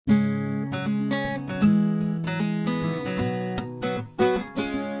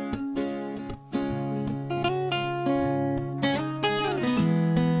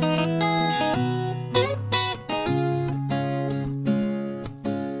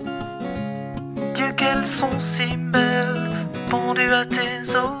qu'elles sont si belles, pendues à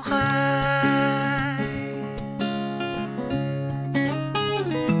tes oreilles.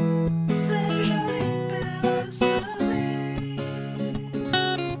 Ces jolies perles sourient.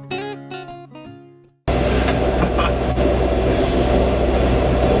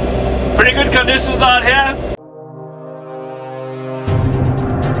 Pretty good conditions out here.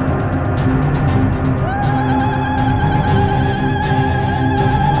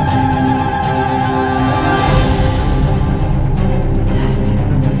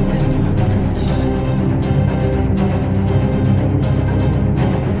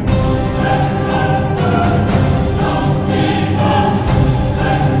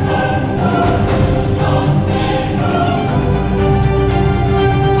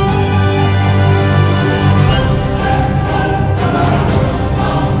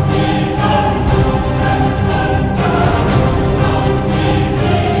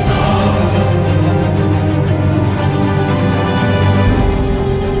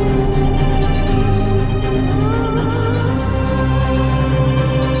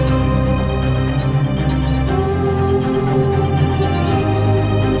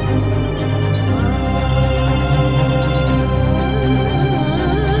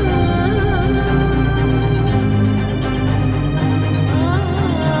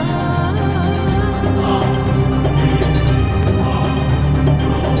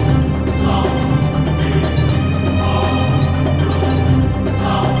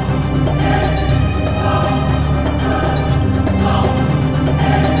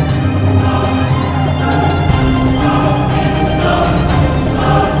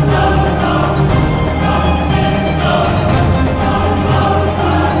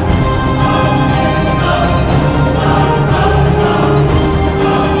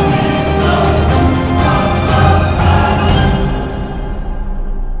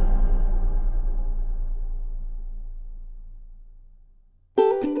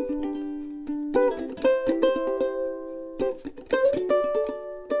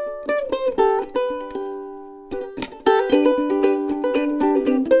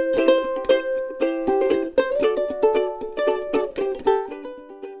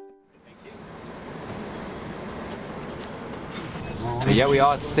 Yeah, we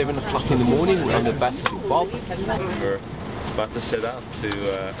are at 7 o'clock in the morning. We're on the bus to Bob. We're about to set out to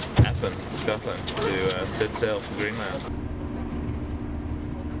Baffin, Scotland, to set sail for Greenland.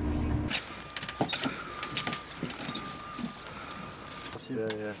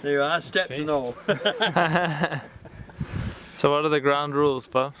 There you are, steps and all. So what are the ground rules,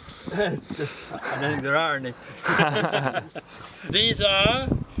 Bob? I don't think there are any. These are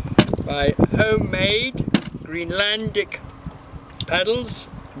my homemade Greenlandic paddles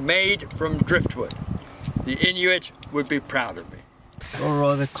made from driftwood. The Inuit would be proud of me. It's all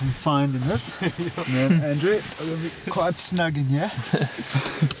rather confined in this. And Andrew, I'm going to be quite snug in here.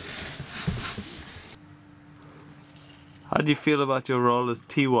 How do you feel about your role as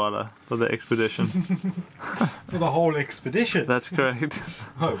T-Waller for the expedition? For the whole expedition? That's correct.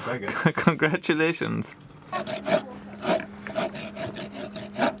 Oh, bugger. Congratulations.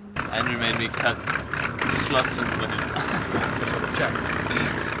 Andrew made me cut the slots in for him.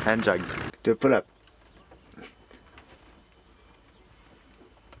 Hand jugs. Do a pull up.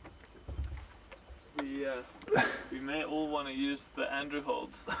 We may all want to use the Andrew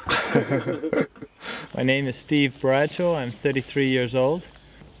holds. My name is Steve Bradshaw. I'm 33 years old.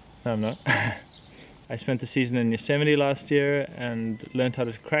 No, I'm not. I spent the season in Yosemite last year and learned how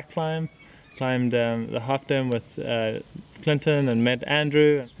to crack climb. Climbed the Half Dome with Clinton and met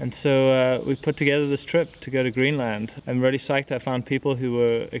Andrew, and so we put together this trip to go to Greenland. I'm really psyched I found people who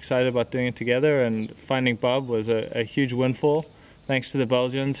were excited about doing it together, and finding Bob was a huge windfall, thanks to the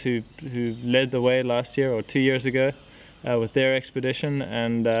Belgians who led the way last year or 2 years ago with their expedition,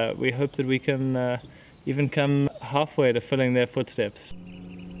 and we hope that we can even come halfway to filling their footsteps.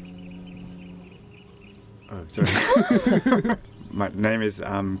 Oh, sorry. My name is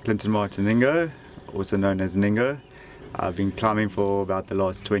Clinton Martiningo, also known as Ningo. I've been climbing for about the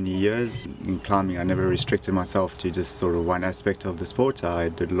last 20 years. In climbing, I never restricted myself to just sort of one aspect of the sport. I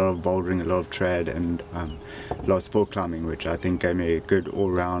did a lot of bouldering, a lot of trad, and a lot of sport climbing, which I think gave me a good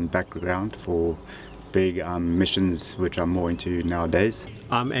all-round background for big missions, which I'm more into nowadays.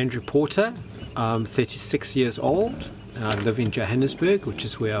 I'm Andrew Porter. I'm 36 years old. I live in Johannesburg, which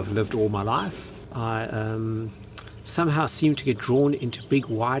is where I've lived all my life. I somehow seem to get drawn into big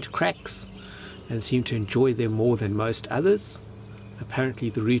wide cracks and seem to enjoy them more than most others. Apparently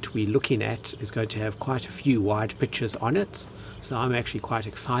the route we're looking at is going to have quite a few wide pitches on it, so I'm actually quite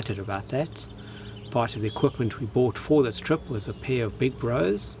excited about that. Part of the equipment we bought for this trip was a pair of big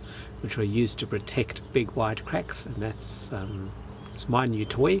bros, which are used to protect big wide cracks, and that's it's my new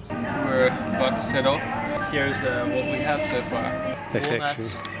toy. We're about to set off. Here's what we have so far.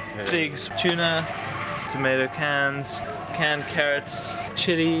 Walnuts, figs, tuna, tomato cans, canned carrots,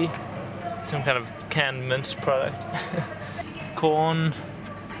 chili, some kind of canned mince product, corn,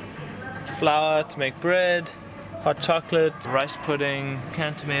 flour to make bread, hot chocolate, rice pudding,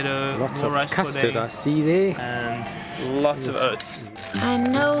 canned tomato, Lots more of rice custard pudding, I see there. and lots of oats. I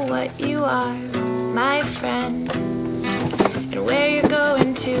know what you are, my friend, and where you're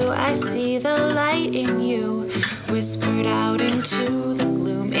going to. I see the light in you, whispered out into the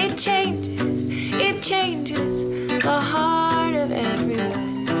gloom. It changes the heart of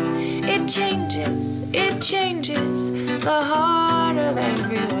everyone. It changes the heart of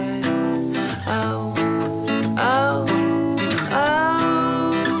everyone. Oh, oh,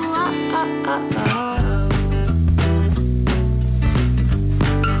 oh, oh, oh, oh.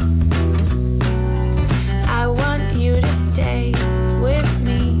 I want you to stay with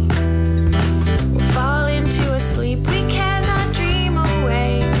me. We'll fall into a sleep we cannot dream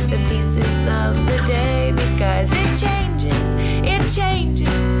away the pieces of the day, because it changes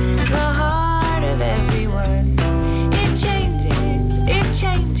the heart of everyone. It changes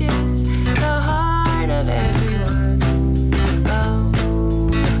the heart of everyone. Oh,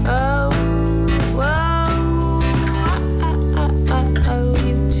 oh, whoa, oh, oh, oh, oh.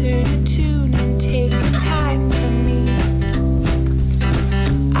 You turn a tune and take the time for me.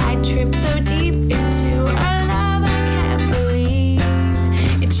 I trip so deep into a love I can't believe.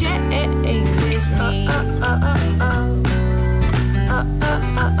 It changes me. Oh, oh, oh, oh. Oh,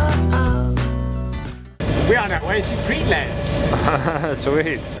 oh, oh, oh, oh. We're on our way to Greenland.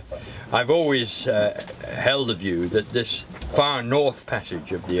 Sweet. I've always held the view that this far north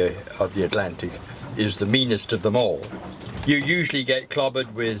passage of the Atlantic is the meanest of them all. You usually get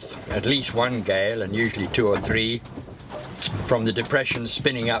clobbered with at least one gale, and usually two or three, from the depression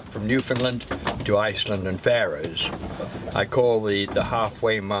spinning up from Newfoundland to Iceland and Faroes. I call the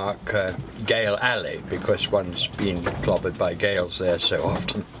halfway mark Gale Alley, because one's been clobbered by gales there so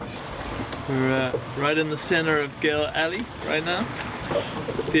often. We're right in the center of Gale Alley right now.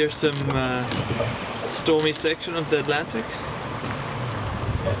 Fearsome stormy section of the Atlantic.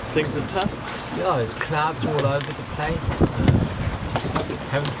 Things are tough. Yeah, there's clouds all over the place.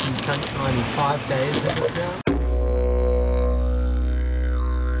 Haven't seen sunshine in 5 days over here.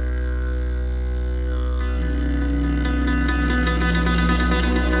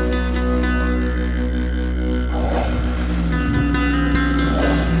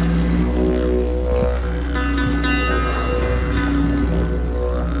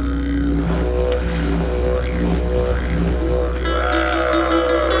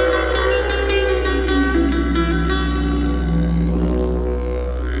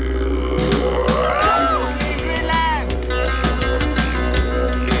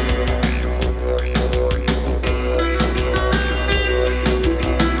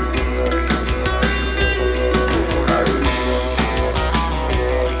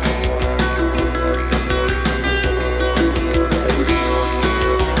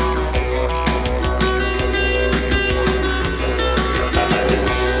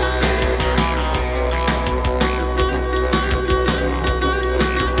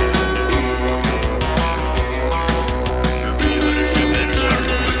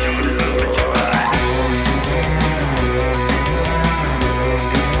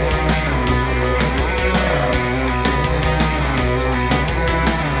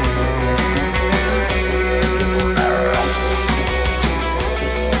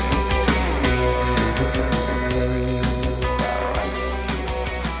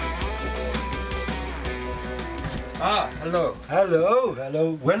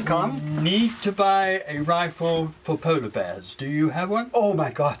 Hello, welcome. Need to buy a rifle for polar bears. Do you have one? Oh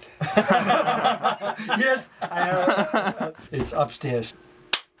my God. Yes, I have. It's upstairs.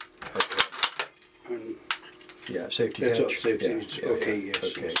 Yeah, safety That's catch. all, safety. Yeah, It's yeah, okay, yeah, yes.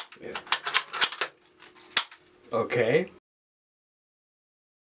 okay. Yes. Yeah. Okay.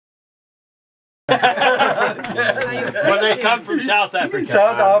 Well, they come from South Africa.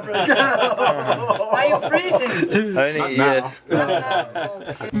 South Africa. Are you freezing? Only, yes.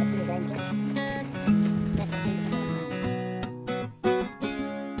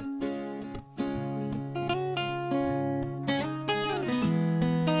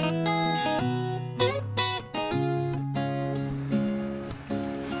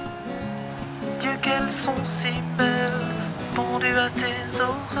 Dieu, quels sont si belles, pendues à tes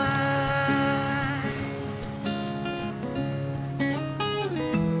oreilles.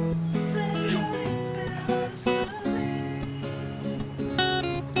 C'est joli,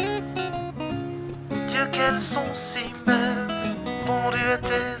 qu'elles sont si belles, pendues à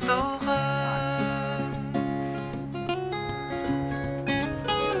tes oreilles.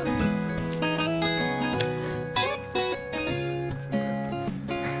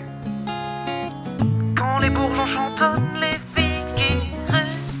 Quand les bourgeons chantonnent, les filles qui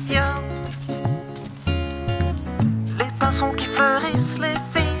rayonnent, les pinsons qui fleurissent, les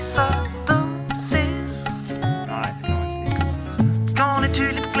filles s'adoucissent. Quand les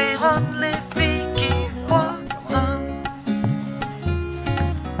tulipes claironnent, les filles qui foisonnent,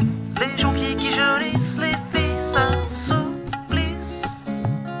 les jonquilles qui jaunissent, les filles s'assouplissent.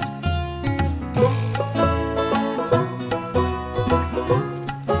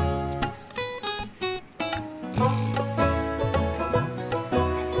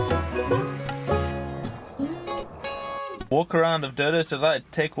 Walk around of Dodo's Delight,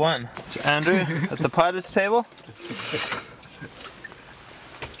 take one. It's Andrew at the pilot's table.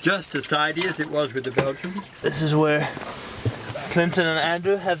 Just as tidy as it was with the Belgians. This is where Clinton and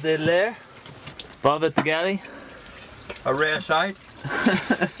Andrew have their lair. Bob at the galley. A rare sight.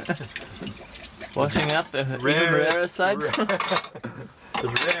 Washing up, even rarer sight. As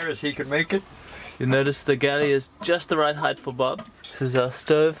rare as he could make it. You notice the galley is just the right height for Bob. This is our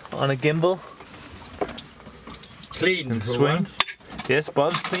stove on a gimbal. Clean And for swing. once. Yes,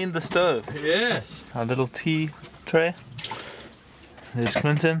 Bob's cleaned the stove. Yes. Our little tea tray. There's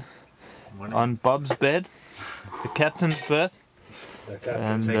Clinton on Bob's bed, the captain's berth,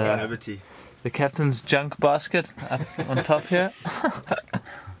 and the captain's junk basket up on top here.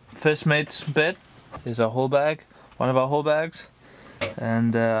 First mate's bed. There's our whole bag, one of our whole bags,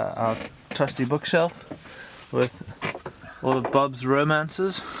 and our trusty bookshelf with all of Bob's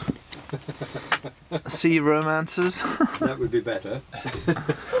romances. Sea romances. That would be better.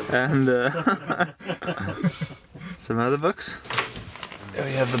 And some other books. There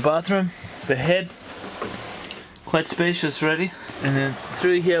we have the bathroom, the head, quite spacious already. And then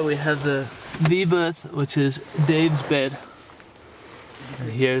through here we have the V-berth, which is Dave's bed.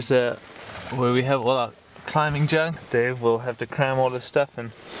 And here's where we have all our climbing junk. Dave will have to cram all his stuff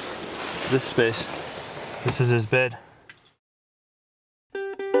in this space. This is his bed.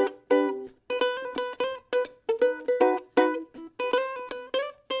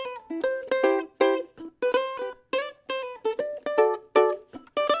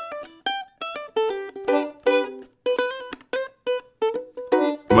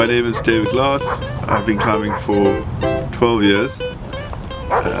 My name is David Glass. I've been climbing for 12 years.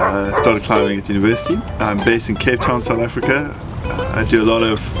 I started climbing at university. I'm based in Cape Town, South Africa. I do a lot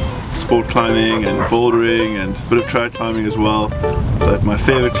of sport climbing and bouldering and a bit of trail climbing as well. But my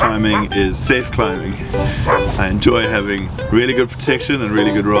favorite climbing is safe climbing. I enjoy having really good protection and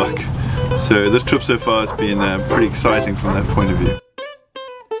really good rock. So this trip so far has been pretty exciting from that point of view.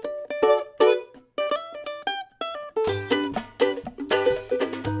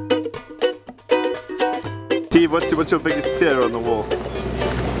 Steve, what's your biggest fear on the wall?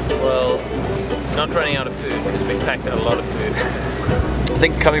 Well, not running out of food, because we packed a lot of food. I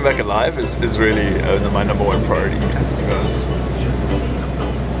think coming back alive is really my number one priority, to be honest.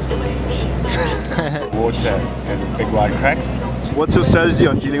 Water and big wide cracks. What's your strategy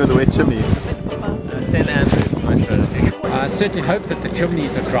on dealing with the wet chimney? St. Andrew is my strategy. I certainly hope that the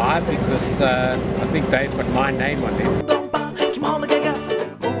chimneys are dry because I think they've got my name on them.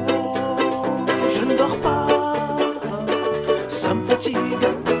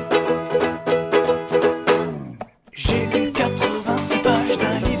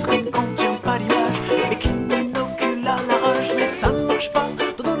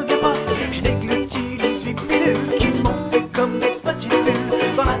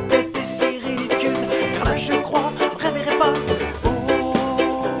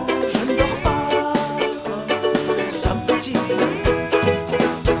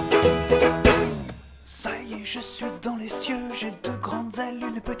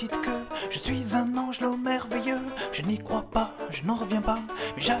 Je suis un angelot merveilleux, je n'y crois pas, je n'en reviens pas,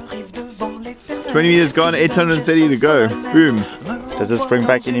 mais j'arrive devant l'éternel. 20 meters gone, 830 to go. Boom. Does this bring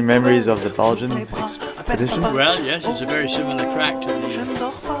back any memories of the Belgian expedition? Well, yes, it's a very similar crack to the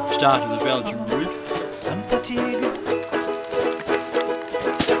start of the Belgian route. Ça me fatigue.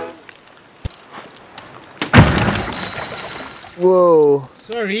 Whoa.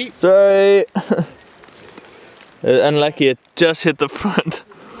 Sorry. Sorry. Unlucky, it just hit the front.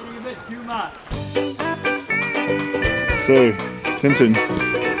 So, Clinton,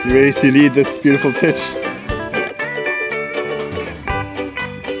 you ready to lead this beautiful pitch?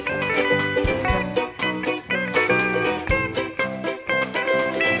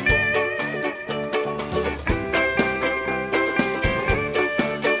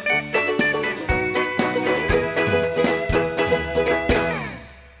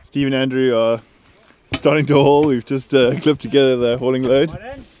 Steve and Andrew are starting to haul. We've just clipped together the hauling load.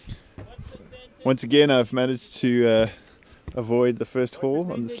 Once again, I've managed to avoid the first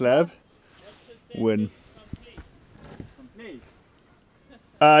haul on the slab. Win.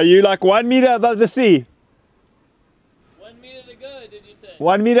 You like 1 meter above the sea? 1 meter to go, did you say?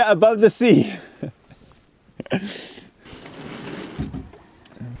 1 meter above the sea.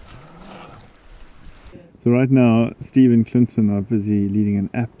 So right now, Steve and Clinton are busy leading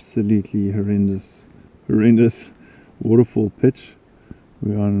an absolutely horrendous waterfall pitch.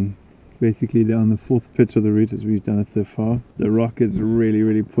 We're on basically down the 4th pitch of the route as we've done it so far. The rock is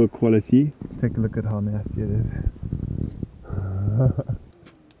really poor quality. Take a look at how nasty it is.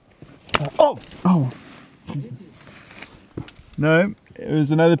 Oh! Jesus. No, it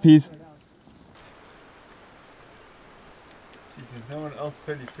was another piece. Jesus, no one else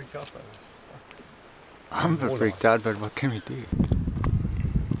fairly freaked out by this. I'm a bit freaked out, but what can we do?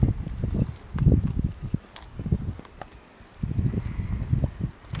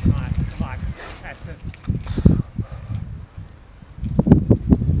 Nice, that's it.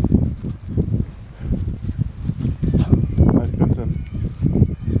 Nice, Clinton.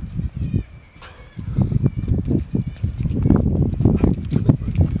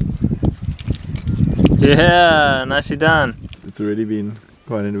 Yeah, nicely done. It's already been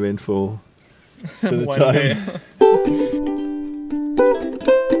quite an eventful bit of One time. day.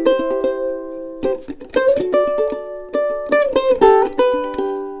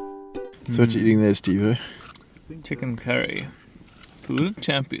 So what you eating there, Steve? Chicken curry. Food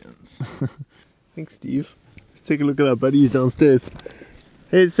champions. Thanks, Steve. Let's take a look at our buddies downstairs.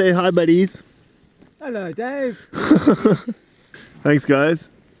 Hey, say hi, buddies. Hello, Dave. Thanks, guys.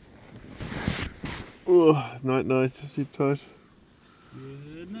 Oh, night, just sleep tight.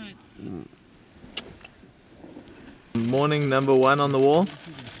 Good night. Morning number 1 on the wall.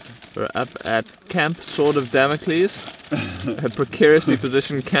 We're up at Camp Sword of Damocles, a precariously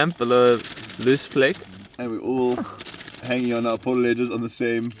positioned camp below Loose Flake. And we're all hanging on our portaledges on the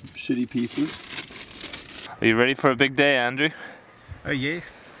same shitty pieces. Are you ready for a big day, Andrew? Oh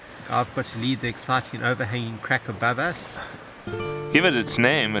yes, I've got to lead the exciting overhanging crack above us. Give it its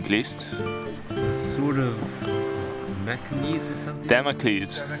name, at least. The sort of Maccabees or something?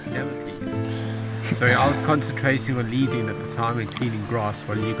 Damocles. Damocles. Sorry, I was concentrating on leading at the time and cleaning grass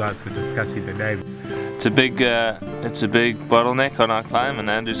while you guys were discussing the name. It's a big bottleneck on our climb, and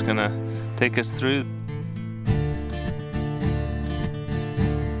Andrew's gonna take us through.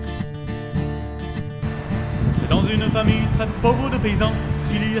 C'est dans une famille très pauvre de paysans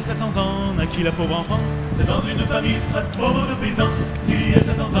qu'il y a 700 ans naquit la pauvre enfant. C'est dans une famille très pauvre de paysans qu'il y a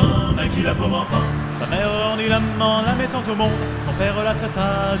 700 ans naquit la pauvre enfant. Sa mère rendit l'amant, la mettant au monde. Son père la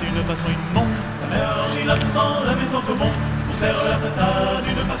traita d'une façon immonde. Sa mère rendit l'amant, la mettant au monde. Son père la traita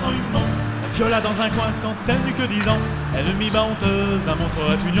d'une façon immonde. La viola dans un coin quand elle n'eut que 10 ans. Elle mit bas honteuse un monstre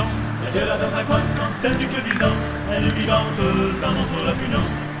répugnant. La viola dans un coin quand elle n'eut que 10 ans. Elle mit bas honteuse un monstre répugnant.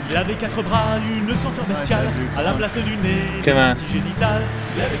 Il avait 4 bras, une senteur bestiale, à la place du nez, des parties génitales.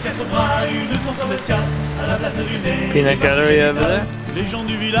 Il avait 4 bras, une senteur bestiale, à la place du nez, Peanut gallery over there. Les gens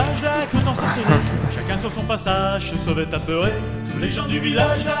du village là crurent ensorcelés, chacun sur son passage se sauvait apeuré. Les gens du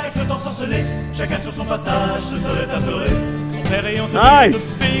village là crurent ensorcelés, chacun sur son passage se sauvait apeuré. Son père ayant obéi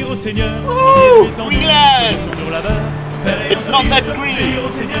d'obéir au Seigneur, il lui tendit son dur labeur. Son père ayant obéi d'obéir au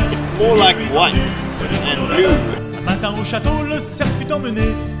Seigneur, It's more like white and blue. Un matin au château, le cerf fut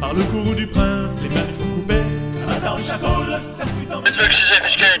emmené par le courroux du prince, les mains du faux coupé. Un matin au château, le cerf fut emmené. It looks as if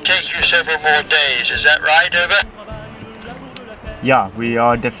it's going to take you several more days, is that right, over? Yeah, we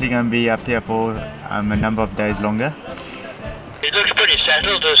are definitely going to be up here for a number of days longer. It looks pretty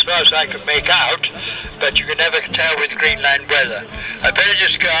settled as far as I can make out, but you can never tell with Greenland weather. I better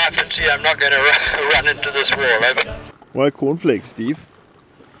just go up and see I'm not going to run into this wall, over. Why cornflakes, Steve?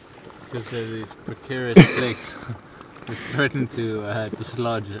 Because there are these precarious flakes which threaten to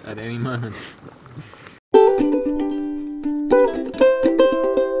dislodge at any moment.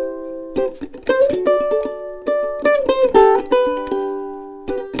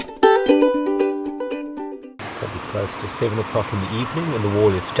 Close to 7 o'clock in the evening, and the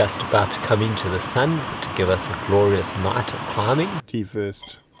wall is just about to come into the sun to give us a glorious night of climbing. Tea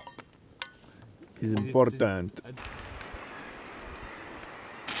first is important.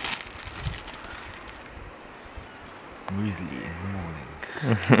 Muesli in the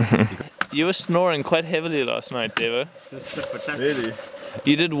morning. You were snoring quite heavily last night, Devo. Really?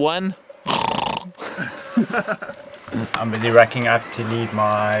 You did one. I'm busy racking up to lead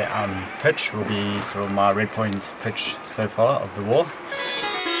my pitch, will be sort of my red point pitch so far of the wall.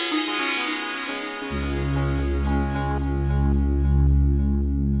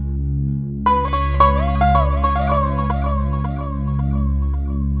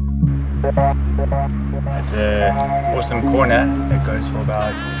 It's an awesome corner that goes for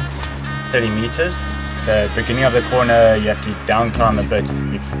about 30 meters. The beginning of the corner you have to down climb a bit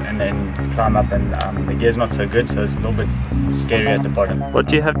and then climb up, and the gear's not so good, so it's a little bit scary at the bottom. What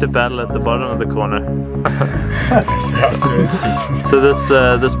do you have to battle at the bottom of the corner?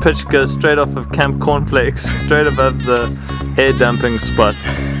 So this pitch goes straight off of Camp Cornflakes, straight above the air dumping spot.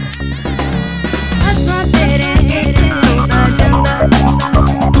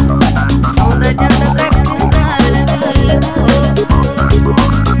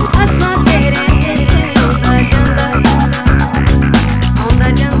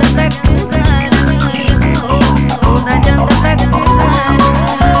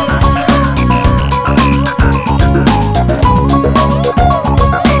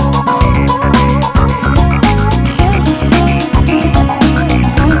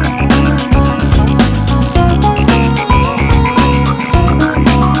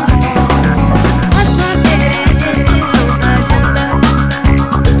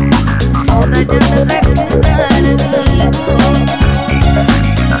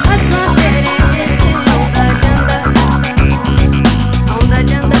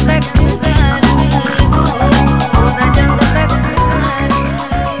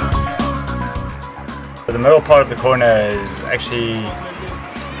 The middle part of the corner is actually,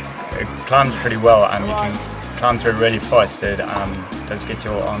 it climbs pretty well, and you can climb through really fast. It does get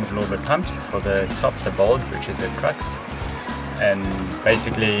your arms a little bit pumped for the top, the bulge, which is the crux, and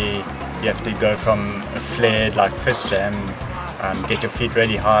basically you have to go from a flared like fist jam, get your feet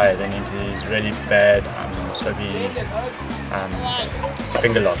really high, then into these really bad slopey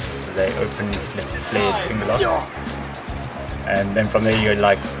finger locks. So they open flared finger locks. And then from there you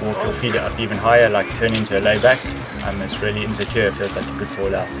like walk your feet up even higher, like turn into a layback. It's really insecure, it feels like you could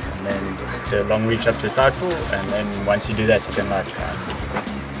fall out. And then do a long reach up to the side fall, and then once you do that you can like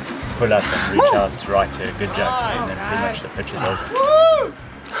pull up and reach out right to a good jump, and then pretty much the pitch is over.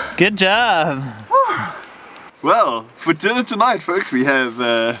 Good job! Well, for dinner tonight, folks, we have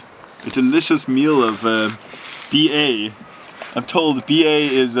a delicious meal of BA. I'm told BA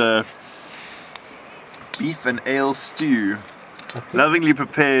is a beef and ale stew, lovingly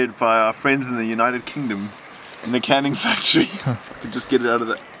prepared by our friends in the United Kingdom in the canning factory. You can just get it out of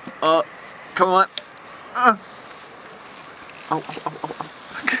the... Oh, come on! Ow, ow, ow, ow,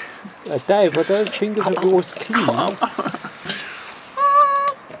 ow. Dave, are those fingers of yours clean?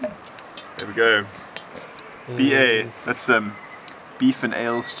 There we go. BA, that's beef and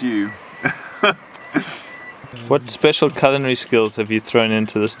ale stew. What special culinary skills have you thrown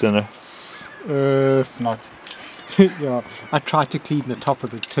into this dinner? Snot. Yeah, I tried to clean the top of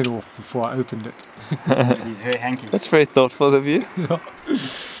the tin off before I opened it. He's very hanky. That's very thoughtful of you. Yeah.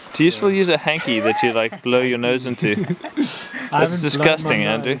 Do you still use a hanky that you like blow your nose into? That's disgusting,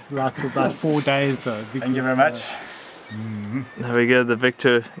 Andrew. Like for about 4 days though. Thank you very much. There we go, the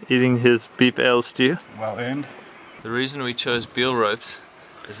victor eating his beef ale stew. Well earned. The reason we chose Beal ropes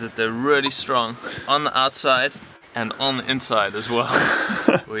is that they're really strong on the outside and on the inside as well.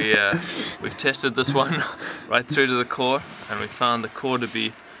 We've tested this one right through to the core, and we found the core to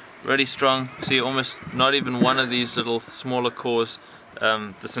be really strong. See, almost not even one of these little smaller cores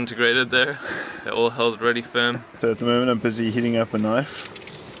disintegrated there. They're all held really firm. So at the moment I'm busy heating up a knife,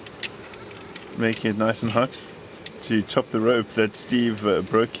 making it nice and hot, to chop the rope that Steve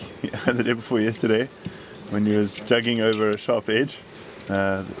broke the day before yesterday when he was jugging over a sharp edge.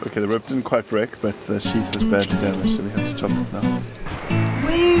 Okay, the rope didn't quite break, but the sheath was badly damaged, so we have to chop it now.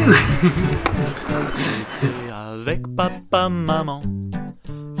 J'étais avec papa, maman,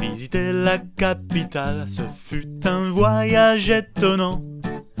 visiter la capitale. Ce fut un voyage étonnant,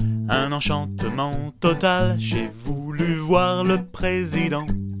 un enchantement total. J'ai voulu voir le président.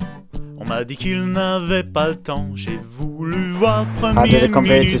 On m'a dit qu'il n'avait pas le temps. J'ai voulu voir How did premier it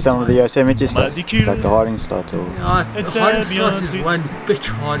compare to ministre. some of the Yosemite stuff? m'a dit qu'il Like the harding start or... The harding start is one bitch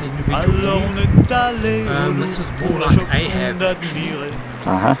hard individual. Alors on est allé au This was pour more la like Joconde Ahab. admirer.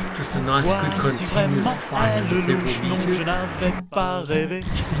 Just a nice, good, Voir si continuous vraiment fight elle over several louche, non, je meters. n'avais pas rêvé.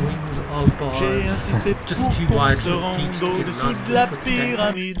 Chicken wings, all J'ai bars, insisté just pour too qu'on wide se for rende feet to get a au-dessous nice de good la footstep.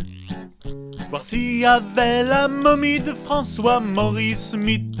 pyramide. Voir s'il y avait la momie de François Maurice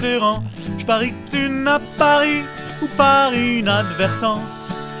Mitterrand. Je parie que tu n'as pas ri, ou par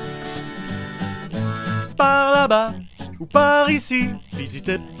inadvertance. Par là-bas, ou par ici,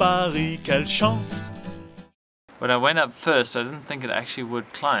 visiter Paris, quelle chance. When I went up first, I didn't think it actually would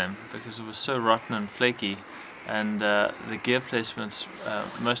climb because it was so rotten and flaky, and the gear placements,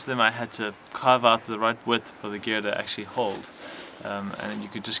 most of them I had to carve out the right width for the gear to actually hold, and you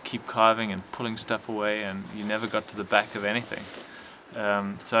could just keep carving and pulling stuff away, and you never got to the back of anything.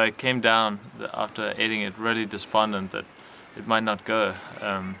 So I came down after eating it really despondent that it might not go.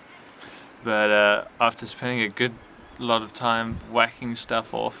 But after spending a good lot of time whacking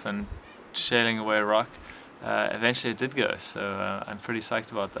stuff off and shelling away rock, eventually it did go. So I'm pretty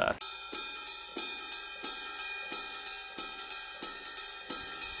psyched about that.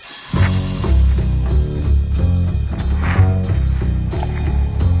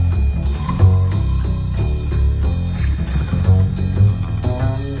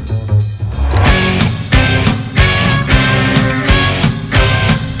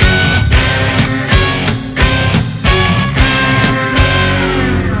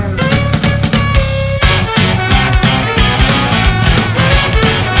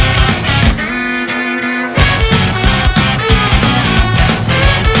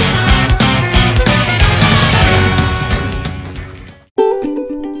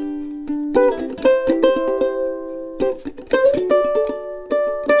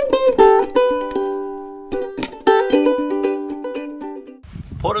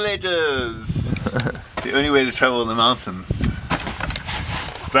 Portaledges! The only way to travel in the mountains.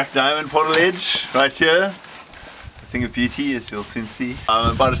 Black Diamond Portaledge right here. A thing of beauty, as you'll soon see.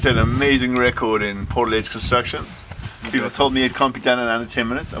 I'm about to set an amazing record in portaledge construction. People told me it can't be done in under 10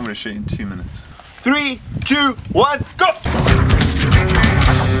 minutes. I'm going to show you in 2 minutes. 3, 2, 1, go!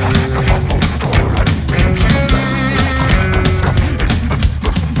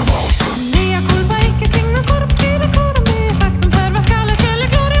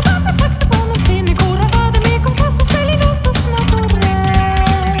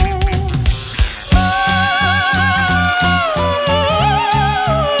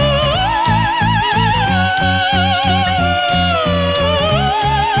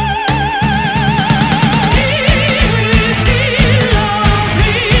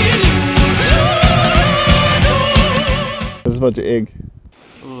 About your egg.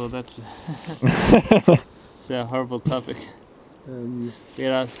 Oh, that's a horrible topic. We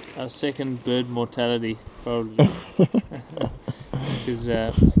had our second bird mortality probably because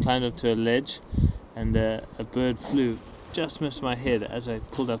I climbed up to a ledge and a bird flew, just missed my head as I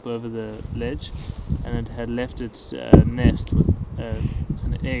pulled up over the ledge, and it had left its nest with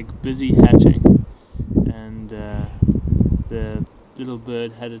an egg busy hatching, and the little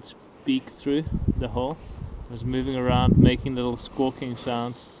bird had its beak through the hole. Was moving around making little squawking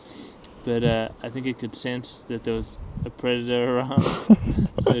sounds, but I think it could sense that there was a predator around,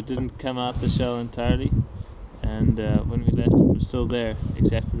 so it didn't come out the shell entirely, and when we left it was still there,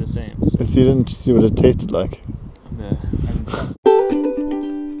 exactly the same. So you didn't see what it tasted like? No, I haven't.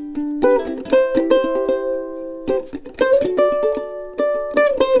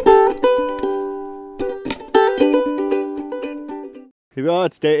 Here we are,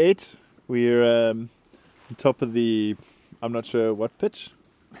 it's day 8. We're on top of the, I'm not sure what pitch.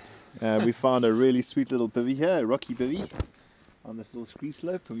 We found a really sweet little bivvy here, a rocky bivvy on this little scree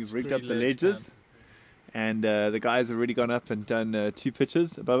slope, and we've rigged up the ledges. And the guys have already gone up and done 2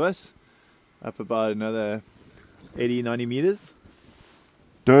 pitches above us, up about another 80-90 meters.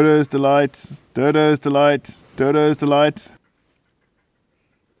 Dodo's delight, Dodo's delight, Dodo's delight.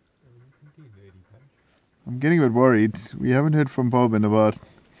 I'm getting a bit worried. We haven't heard from Bob in about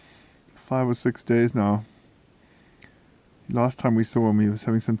 5 or 6 days now. Last time we saw him, he was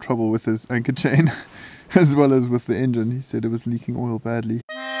having some trouble with his anchor chain as well as with the engine. He said it was leaking oil badly.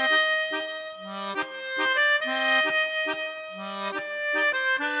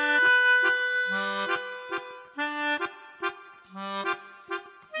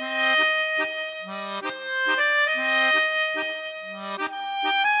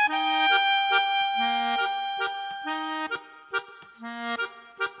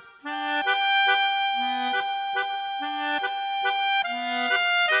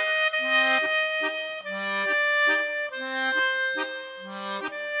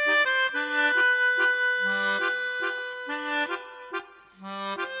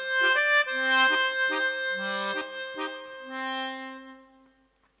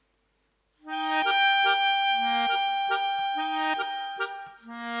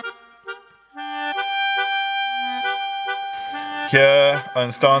 Here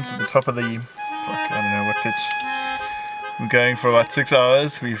on stance at the top of the, I don't know what pitch. We're going for about 6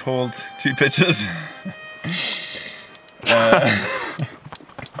 hours. We've hauled 2 pitches.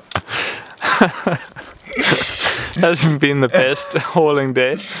 Hasn't been the best hauling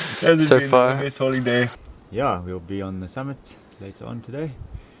day so far. The best hauling day. Yeah, we'll be on the summit later on today.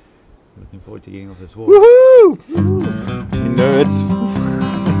 Looking forward to getting off this wall. Woohoo! You know it.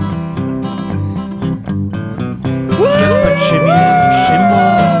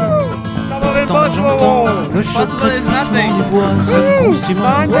 Impossible! Le chaud crépitement du bois se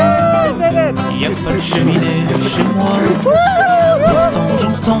consumant. Y a pas de cheminée chez moi. Pourtant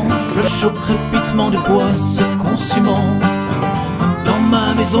j'entends le chaud crépitement du bois se consumant. Dans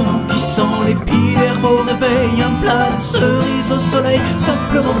ma maison qui sent l'épiderme au réveil, un plat de cerises au soleil,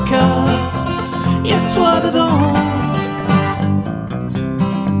 simplement car y a toi dedans.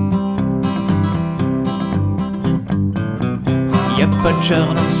 Y a pas de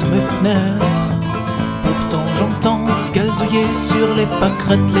jardin sous mes fenêtres, pourtant j'entends gazouiller sur les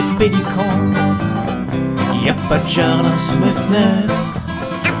pâquerettes les pélicans. Y a pas de jardin sous mes fenêtres,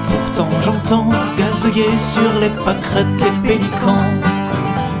 pourtant j'entends gazouiller sur les pâquerettes les pélicans.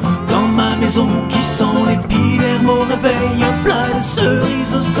 Dans ma maison qui sent l'épiderme au réveil, un plat de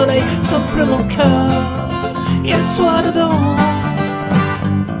cerises au soleil, simplement car y a toi dedans.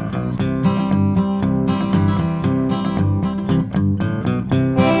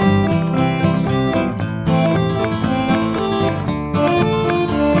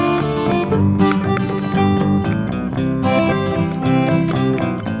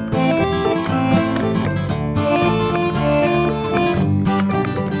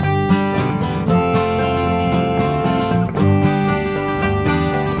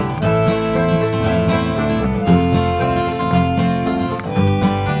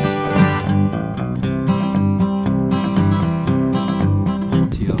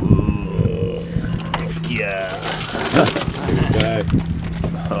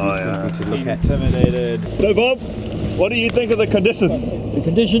 Intimidated. So Bob, what do you think of the conditions? The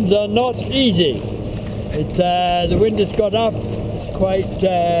conditions are not easy. It's the wind has got up, it's quite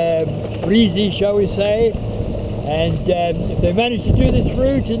breezy, shall we say, and if they manage to do this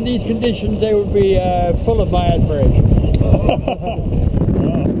route in these conditions, they would be full of my admiration.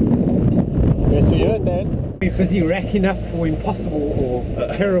 Best we heard then. We're busy racking up for impossible or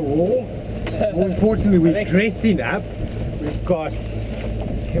terrible. More importantly, we're dressing up. We've got,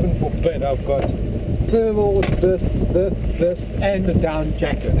 heaven forbid, I've got thermals, this, and a down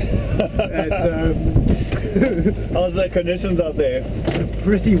jacket. And, how's the conditions out there?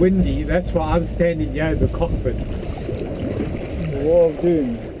 Pretty windy, that's why I'm standing here in the cockpit. War of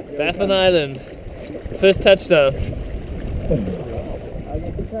Doom. Baffin Island. First touchdown.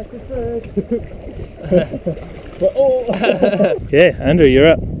 Okay, Andrew, you're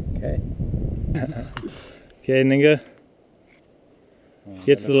up. Okay. Okay, Ninga.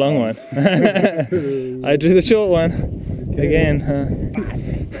 Get to the long one. I drew the short one. Again.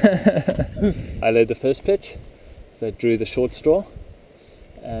 I led the first pitch, so I drew the short straw.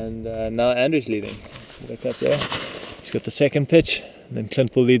 And now Andrew's leading. Look up there. He's got the second pitch, and then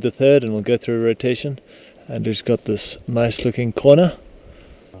Clint will lead the third, and we'll go through a rotation. Andrew's got this nice looking corner.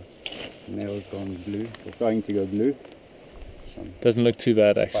 Nail's gone blue, or starting to go blue. Doesn't look too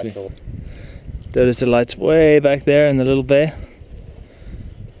bad actually. Dodo's delight's way back there in the little bay.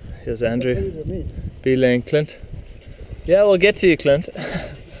 Here's Andrew, belaying Clint. Yeah, we'll get to you, Clint.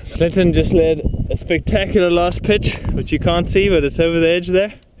 Clinton just led a spectacular last pitch, which you can't see, but it's over the edge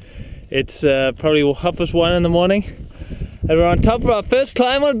there. It's probably 1:30 in the morning, and we're on top of our first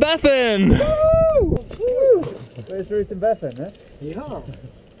climb on Baffin! Woo! First route in Baffin, huh? Yeah.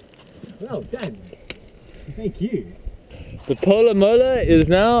 Well done. Thank you. The Polar Mola is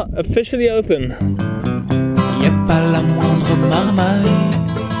now officially open. Y a pas la moindre marmaille,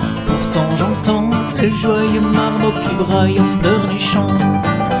 pourtant j'entends les joyeux marmots qui braillent en pleurnichant.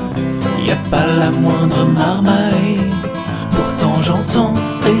 Y a pas la moindre marmaille, pourtant j'entends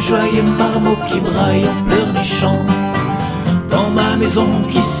les joyeux marmots qui braillent en pleurnichant. Dans ma maison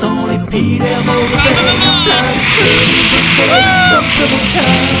qui sent l'épiderme au réveil, un plat de cerises au soleil, simplement car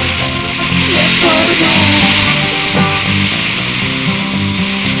y a toi dedans.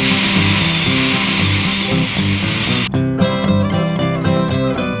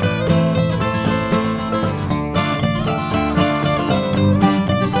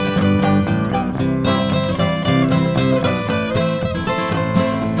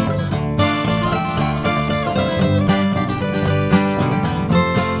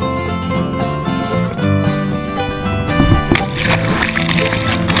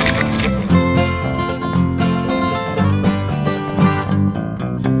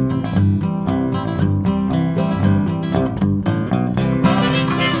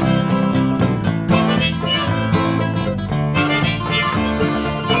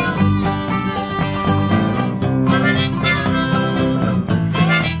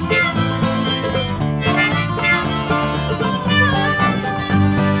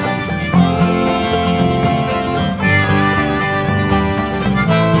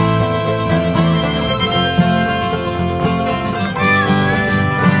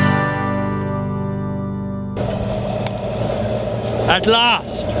 At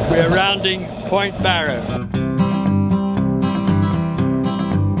last, we are rounding Point Barrow.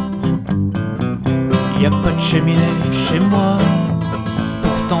 Y a pas de cheminée chez moi,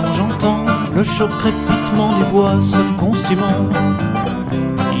 pourtant j'entends le chaud crépitement du bois se consumant.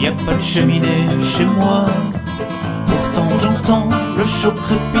 Y a pas de cheminée chez moi, pourtant j'entends le chaud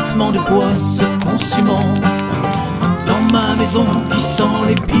crépitement du bois se consumant. Dans ma maison qui sent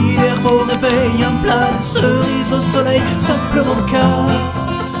l'épi d'herbe au réveil, un plat de cerises au soleil, simplement car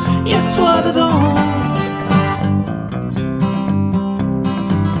y a toi dedans.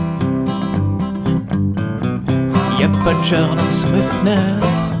 Y a pas de jardin sous mes fenêtres,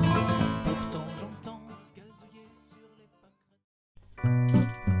 pourtant j'entends gazouiller sur les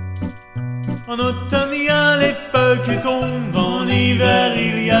En automne il y a les feuilles qui tombent, en hiver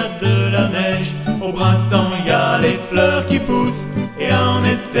il y a de la neige, au printemps il y a les fleurs qui poussent, et en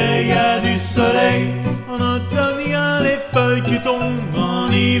été il y a du soleil. En automne il y a les feuilles qui tombent,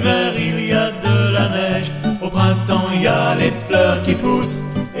 en hiver il y a de la neige, au printemps il y a les fleurs qui poussent,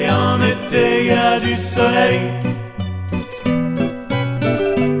 et en été il y a du soleil.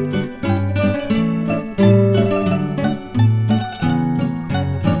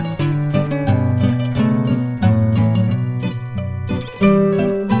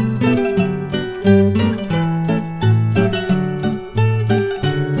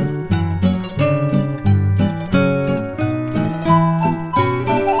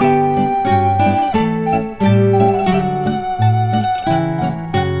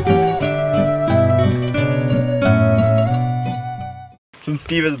 Since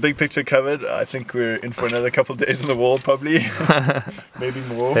Steve has a big picture covered, I think we're in for another couple of days on the wall, probably. Maybe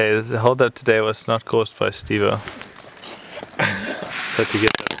more. Hey, the hold up today was not caused by Steve-O. Had to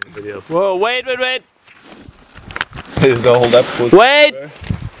get that in the video. Whoa, wait! There's a hold up. Wait!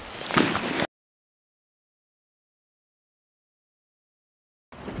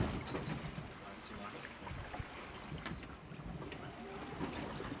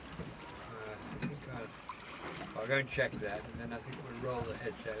 I'll go and check that, and then I think we'll roll the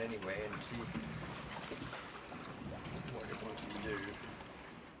headset anyway and see what it wants to do.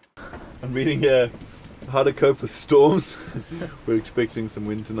 I'm reading here how to cope with storms. We're expecting some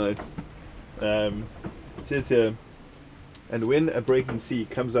wind tonight. It says here, and when a breaking sea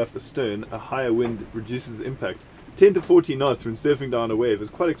comes off astern, a higher wind reduces impact. 10 to 14 knots when surfing down a wave is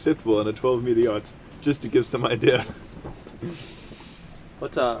quite acceptable on a 12-meter yacht, just to give some idea.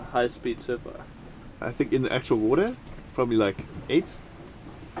 What's a high-speed surfer? I think in the actual water, probably like 8.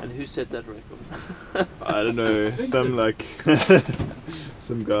 And who set that record? I don't know, some like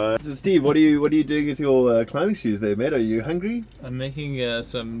some guy. So Steve, what are you doing with your climbing shoes there, mate? Are you hungry? I'm making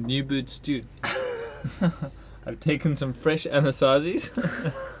some new boot stew. I've taken some fresh anasazis,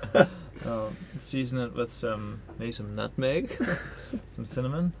 season it with maybe some nutmeg, some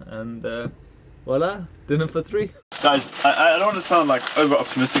cinnamon, and voila, dinner for 3. Guys, I don't want to sound like over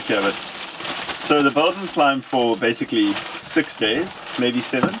optimistic here, but so the Belgians climbed for basically 6 days, maybe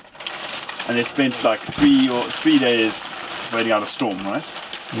 7, and they spent like 3 days waiting out a storm, right?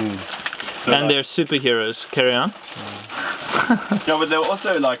 So and they're superheroes. Carry on. Yeah, but they were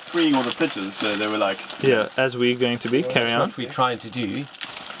also like freeing all the pitches, so they were like... Yeah, as we're going to be. Carry on. What we're trying to do.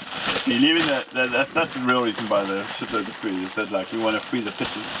 So you're leaving that's the real reason by the shitload of food, is that like we want to free the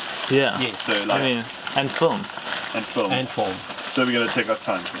pitches. Yeah. Yes. So like... I mean, and film. And film. And form. So we're going to take our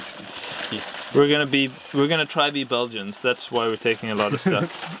time, basically. Yes. We're gonna try be Belgians. That's why we're taking a lot of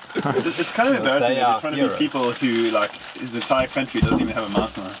stuff. It's kind of embarrassing that you're trying to be people who like the entire country doesn't even have a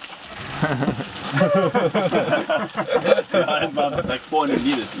mountain on it. Like 400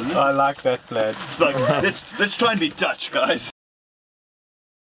 meters, isn't it? I like that plan. It's like let's try and be Dutch, guys.